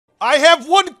I have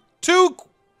one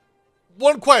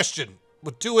question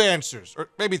with two answers, or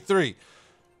maybe three.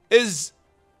 Is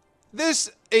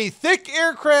this a thick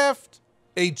aircraft,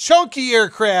 a chunky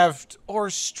aircraft,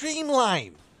 or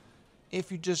streamlined?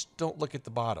 If you just don't look at the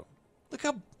bottom. Look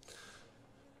how...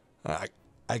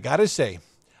 I gotta say,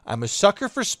 I'm a sucker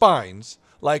for spines,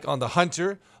 like on the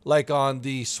Hunter, like on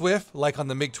the Swift, like on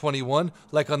the MiG-21,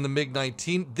 like on the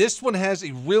MiG-19. This one has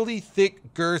a really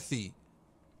thick, girthy,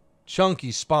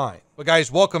 chunky spine. Well,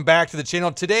 guys, welcome back to the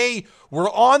channel. Today,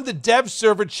 we're on the dev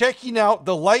server checking out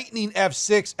the Lightning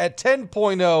F6 at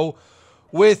 10.0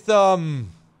 with,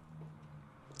 I'm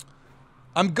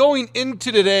going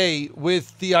into today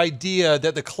with the idea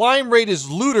that the climb rate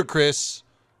is ludicrous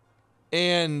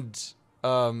and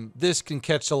this can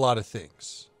catch a lot of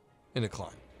things in a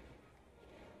climb.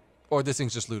 Or this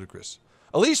thing's just ludicrous.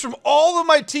 At least from all of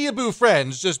my Teaboo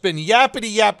friends, just been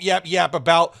yappity yap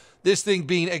about this thing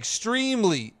being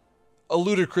extremely a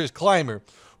ludicrous climber.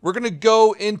 We're gonna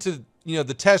go into, you know,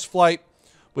 the test flight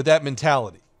with that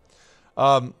mentality.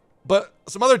 But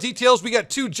some other details, we got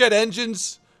 2 jet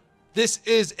engines. This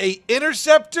is a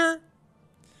interceptor.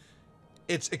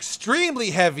 It's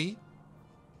extremely heavy.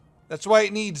 That's why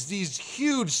it needs these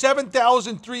huge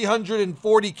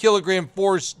 7,340 kilogram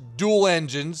force dual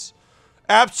engines.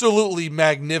 Absolutely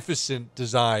magnificent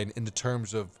design in the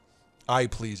terms of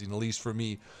eye-pleasing, at least for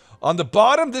me. On the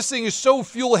bottom, this thing is so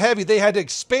fuel heavy, they had to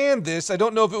expand this. I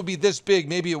don't know if it would be this big.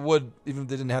 Maybe it would, even if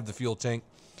they didn't have the fuel tank.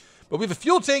 But we have a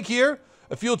fuel tank here,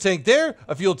 a fuel tank there,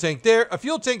 a fuel tank there, a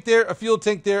fuel tank there, a fuel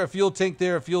tank there, a fuel tank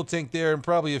there, a fuel tank there, and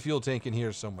probably a fuel tank in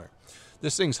here somewhere.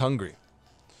 This thing's hungry.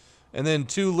 And then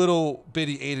 2 little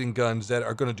bitty Aiden guns that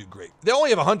are going to do great. They only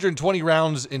have 120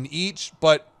 rounds in each,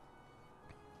 but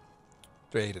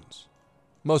they're Aidens.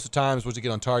 Most of the times, once you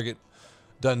get on target,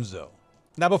 donezo.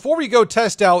 Now, before we go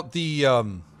test out the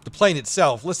plane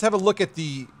itself, let's have a look at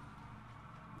the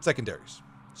secondaries.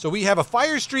 So we have a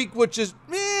fire streak, which is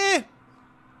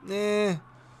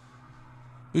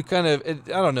we kind of, I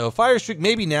don't know, fire streak,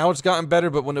 maybe now it's gotten better,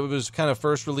 but when it was kind of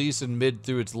first released and mid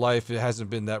through its life, it hasn't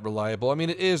been that reliable. I mean,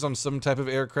 it is on some type of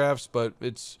aircrafts, but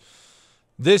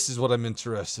this is what I'm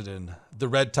interested in. The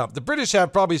Red Top. The British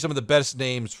have probably some of the best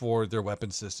names for their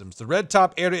weapon systems. The Red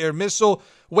Top air-to-air missile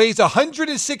weighs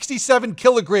 167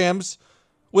 kilograms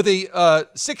with a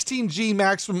 16G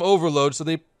maximum overload, so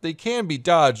they can be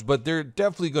dodged, but they're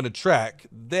definitely going to track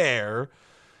there.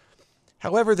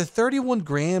 However, the 31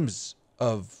 grams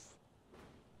of...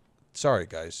 Sorry,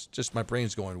 guys. Just my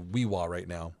brain's going wee-wah right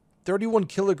now. 31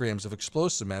 kilograms of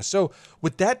explosive mass. So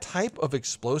with that type of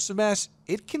explosive mass,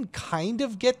 it can kind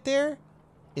of get there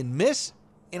and miss.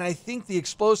 And I think the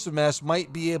explosive mass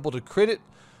might be able to crit it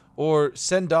or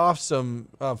send off some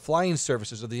flying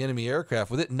surfaces of the enemy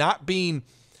aircraft with it not being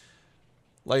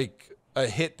like a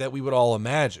hit that we would all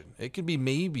imagine. It could be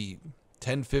maybe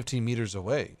 10, 15 meters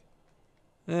away.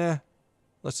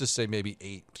 Let's just say maybe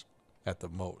 8 at the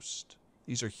most.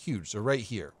 These are huge. They're right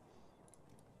here.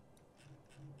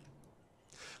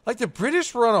 Like, the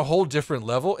British were on a whole different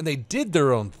level, and they did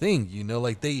their own thing, you know?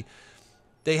 Like, they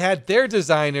had their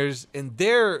designers and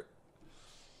their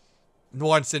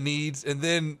wants and needs, and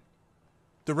then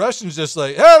the Russians just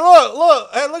like, hey,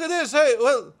 look at this. Hey,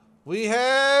 well, we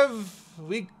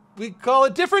call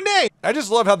it different name. I just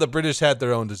love how the British had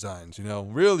their own designs, you know?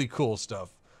 Really cool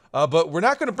stuff. But we're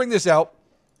not going to bring this out.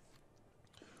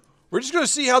 We're just going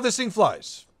to see how this thing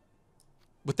flies.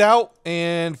 Without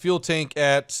and fuel tank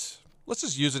at... Let's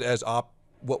just use it as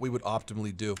what we would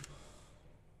optimally do.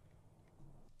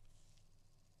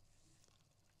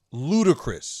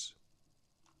 Ludicrous.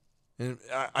 And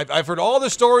I've heard all the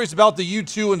stories about the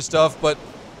U-2 and stuff, but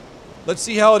let's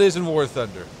see how it is in War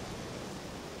Thunder.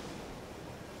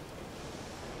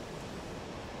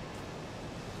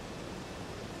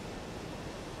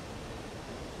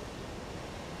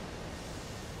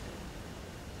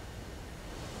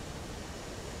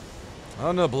 I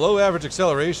don't know, below average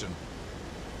acceleration.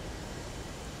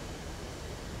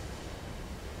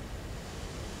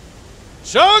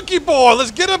 Chunky boy, let's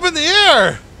get up in the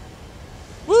air.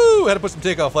 Woo, had to put some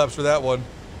takeoff flaps for that one.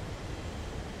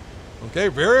 Okay,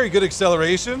 very good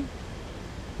acceleration.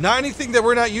 Not anything that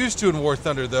we're not used to in War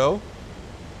Thunder, though.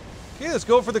 Okay, let's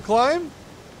go for the climb.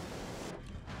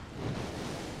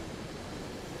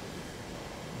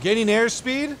 Gaining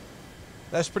airspeed.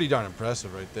 That's pretty darn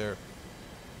impressive right there.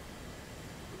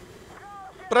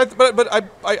 But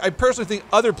I personally think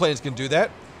other planes can do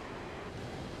that.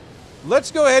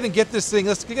 Let's go ahead and get this thing.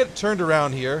 Let's get it turned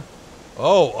around here.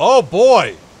 Oh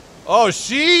boy. Oh,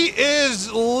 she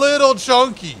is little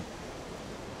chunky.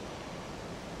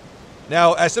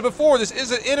 Now, as I said before, this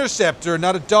is an interceptor,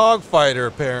 not a dogfighter,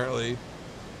 apparently.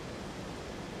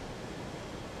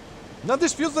 No,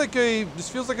 this feels like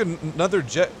another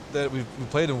jet that we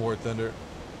played in War Thunder.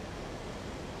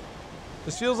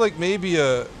 This feels like maybe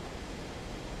a,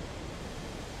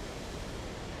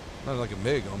 not like a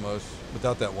MiG almost,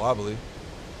 without that wobbly.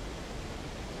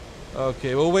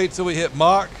 Okay, we'll wait till we hit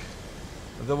Mach,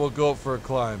 and then we'll go up for a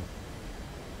climb.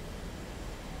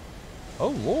 Oh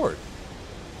Lord.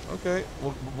 Okay,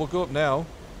 we'll go up now.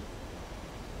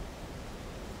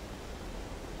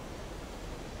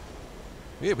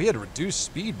 Yeah, we had to reduce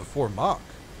speed before Mach.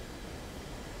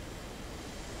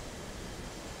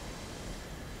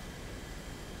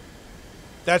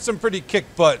 That's some pretty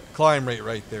kick butt climb rate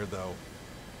right there, though.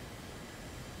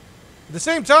 At the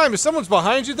same time, if someone's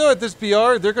behind you, though, at this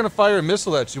BR, they're going to fire a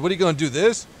missile at you. What are you going to do,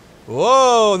 this?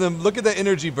 Whoa, and then look at that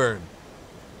energy burn.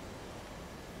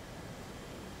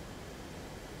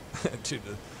 Dude,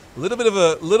 a little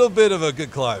bit of a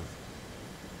good climb.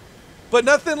 But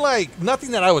nothing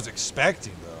that I was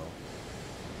expecting, though.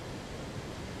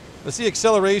 Let's see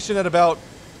acceleration at about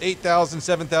 8,000,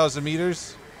 7,000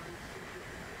 meters.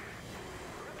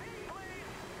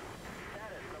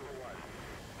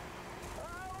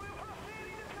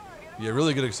 Yeah,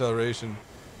 really good acceleration.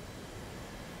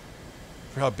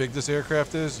 For how big this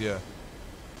aircraft is, yeah.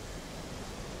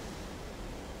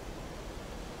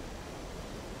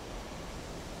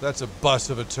 That's a bust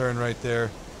of a turn right there.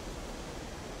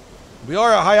 We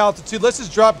are at high altitude. Let's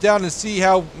just drop down and see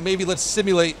how, maybe let's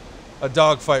simulate a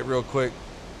dogfight real quick.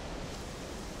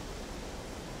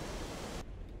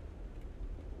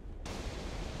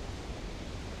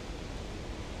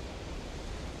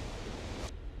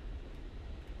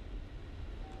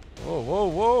 Whoa, whoa,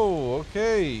 whoa,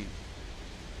 okay.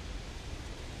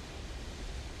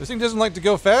 This thing doesn't like to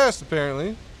go fast,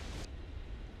 apparently.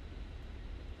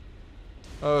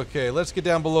 Okay, let's get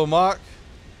down below Mach.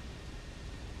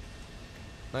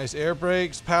 Nice air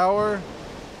brakes, power.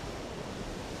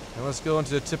 And let's go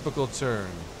into a typical turn.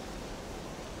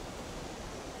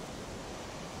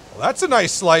 Well, that's a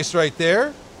nice slice right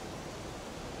there.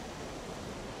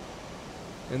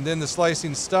 And then the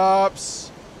slicing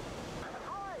stops.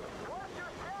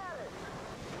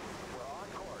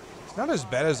 It's not as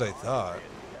bad as I thought.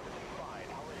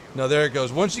 No, there it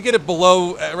goes. Once you get it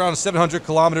below around 700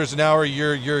 kilometers an hour,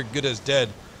 you're good as dead.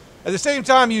 At the same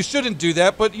time, you shouldn't do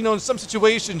that, but you know, in some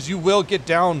situations you will get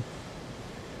down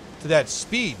to that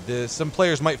speed. Some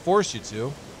players might force you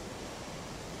to.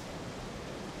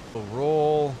 We'll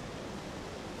roll.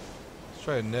 Let's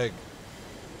try a neg.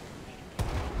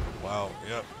 Wow,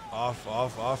 yep.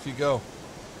 Off you go.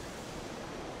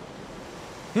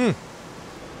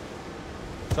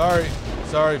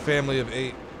 Sorry, family of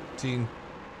 18.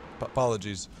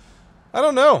 Apologies. I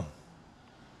don't know.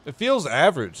 It feels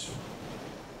average.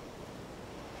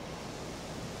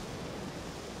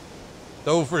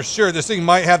 Though for sure, this thing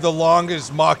might have the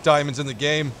longest Mach diamonds in the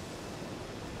game.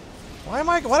 Why do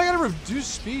I gotta reduce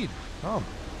speed? Oh.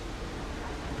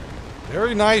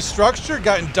 Very nice structure,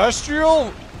 got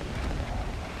industrial.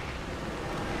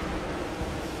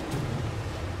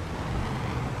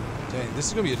 Dang, this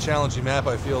is gonna be a challenging map,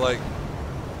 I feel like.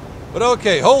 But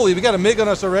okay, holy, we got a MiG on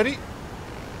us already?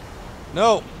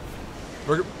 No.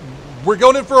 We're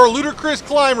going in for a ludicrous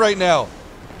climb right now.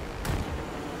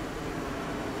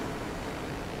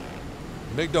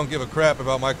 MiG don't give a crap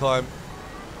about my climb.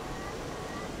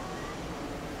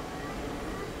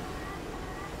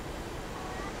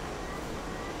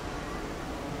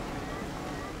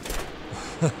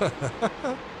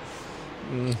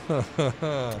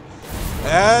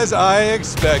 As I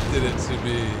expected it to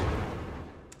be.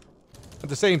 At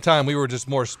the same time, we were just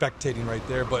more spectating right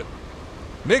there, but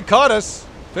MiG caught us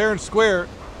fair and square.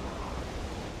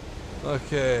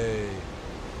 Okay.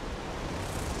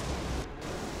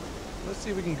 Let's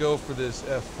see if we can go for this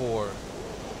F4.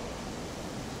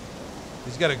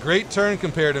 He's got a great turn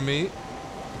compared to me.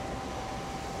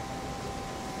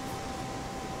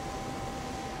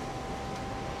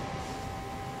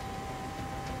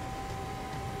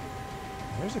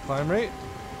 There's the climb rate.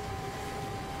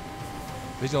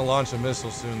 He's gonna launch a missile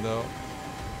soon, though.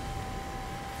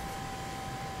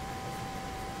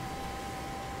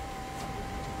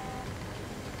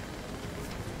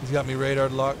 He's got me radar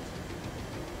locked.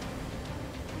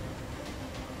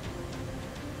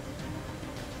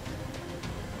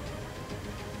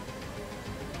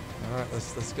 All right,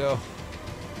 let's go.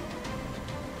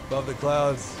 Above the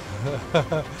clouds.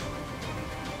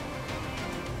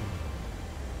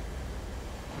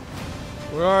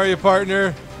 Where are you,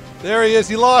 partner? There he is.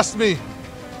 He lost me.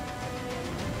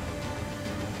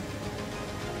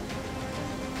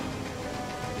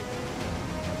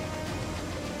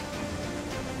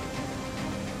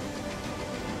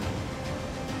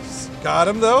 Got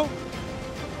him, though.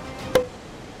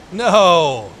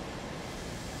 No.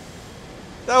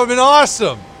 That would have been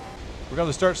awesome. We're going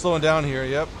to start slowing down here.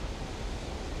 Yep.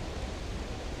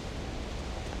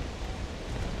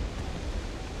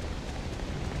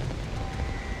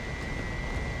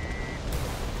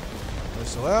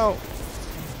 Missile out.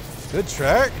 Good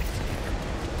track.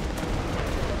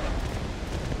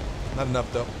 Not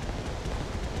enough, though.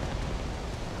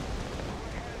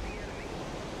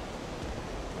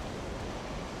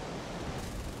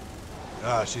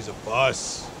 Ah, she's a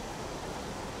bus.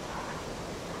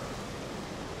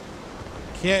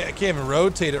 I can't even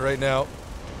rotate it right now.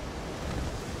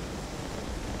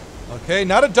 Okay,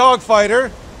 not a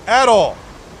dogfighter at all.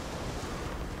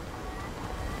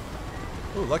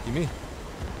 Oh, lucky me.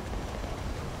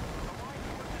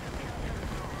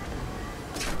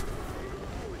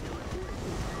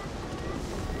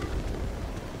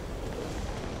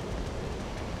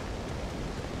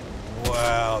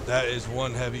 Wow, that is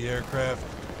one heavy aircraft.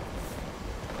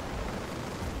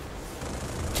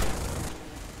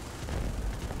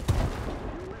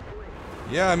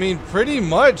 Yeah, I mean, pretty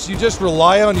much you just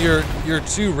rely on your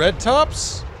two red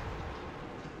tops.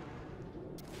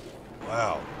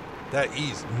 Wow, that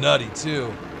E's nutty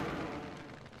too.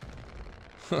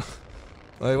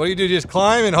 Like, what do you do? Just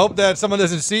climb and hope that someone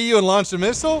doesn't see you and launch a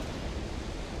missile?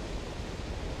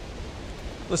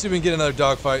 Let's see if we can get another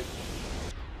dogfight.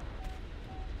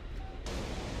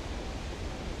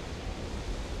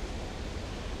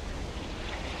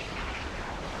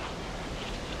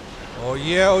 Oh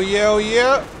yeah, oh yeah, oh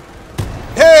yeah.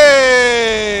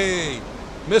 Hey!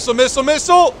 Missile, missile,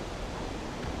 missile!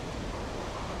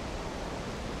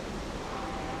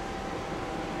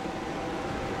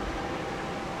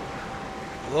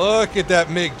 Look at that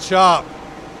MiG chop.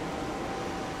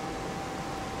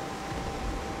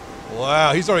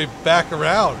 Wow, he's already back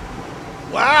around.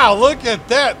 Wow, look at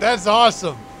that. That's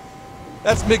awesome.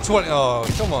 That's MiG-20. Oh,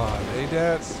 come on,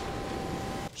 ADATs.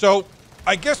 So,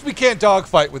 I guess we can't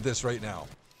dogfight with this right now.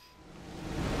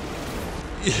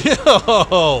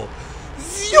 Yo!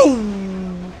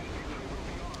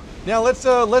 Now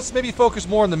let's maybe focus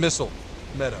more on the missile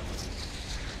meta.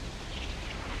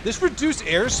 This reduced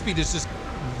airspeed is just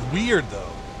weird, though.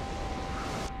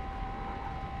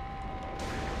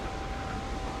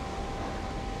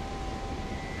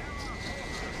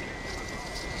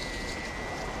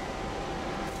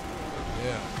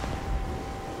 Yeah.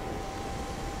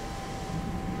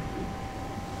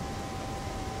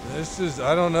 This is,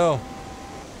 I don't know.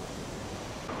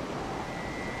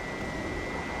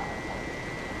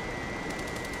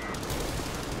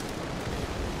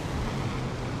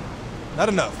 Not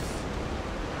enough.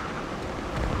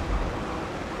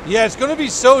 Yeah, it's going to be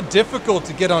so difficult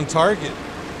to get on target.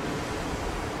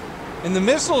 And the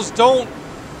missiles don't...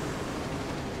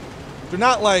 They're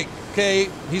not like, okay,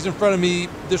 he's in front of me,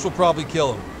 this will probably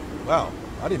kill him. Wow,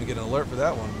 I didn't even get an alert for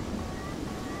that one.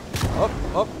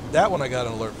 Oh, that one I got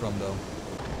an alert from, though.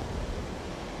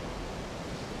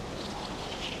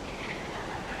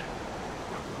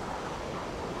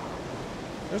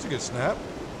 There's a good snap.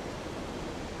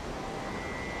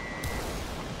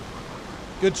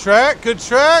 Good track, good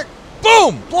track.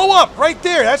 Boom! Blow up right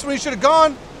there. That's where he should have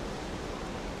gone.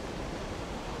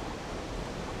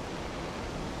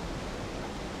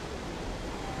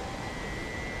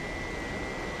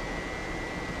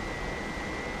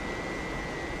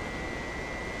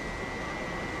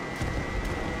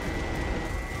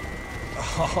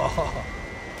 Oh.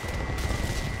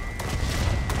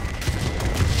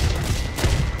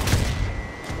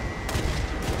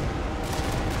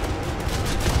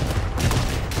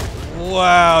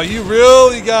 Wow, you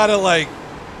really gotta like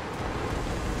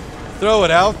throw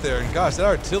it out there, and gosh, that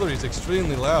artillery is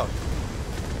extremely loud.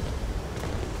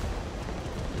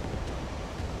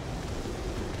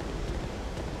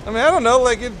 I mean, I don't know,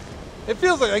 like it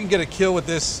feels like I can get a kill with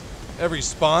this every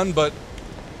spawn, but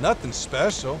nothing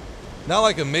special. Not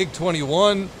like a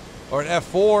MiG-21 or an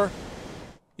F4.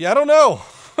 Yeah, I don't know.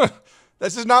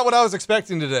 This is not what I was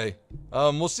expecting today.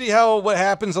 We'll see what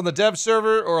happens on the dev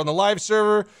server or on the live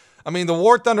server. I mean, the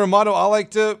War Thunder motto I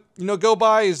like to, go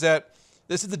by is that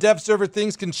this is the dev server.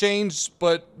 Things can change,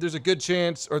 but there's a good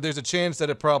chance, or there's a chance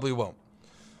that it probably won't.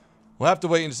 We'll have to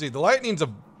wait and see. The Lightning's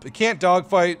it can't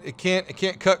dogfight. It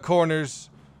can't cut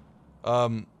corners.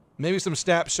 Maybe some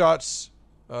snapshots.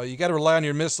 You got to rely on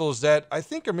your missiles that I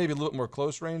think are maybe a little bit more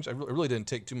close range. I really didn't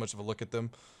take too much of a look at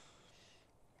them.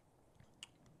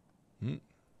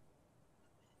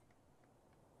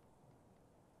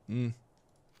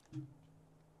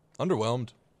 Underwhelmed,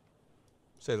 to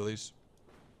say the least.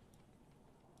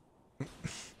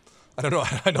 I don't know.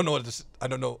 I don't know what to, I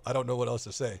don't know what else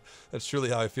to say. That's truly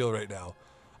how I feel right now.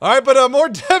 All right, but more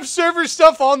dev server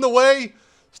stuff on the way.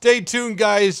 Stay tuned,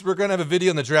 guys. We're gonna have a video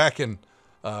on the Draken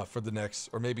for the next,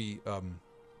 or maybe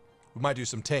we might do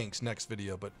some tanks next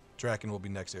video, but Draken will be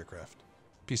next aircraft.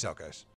 Peace out, guys.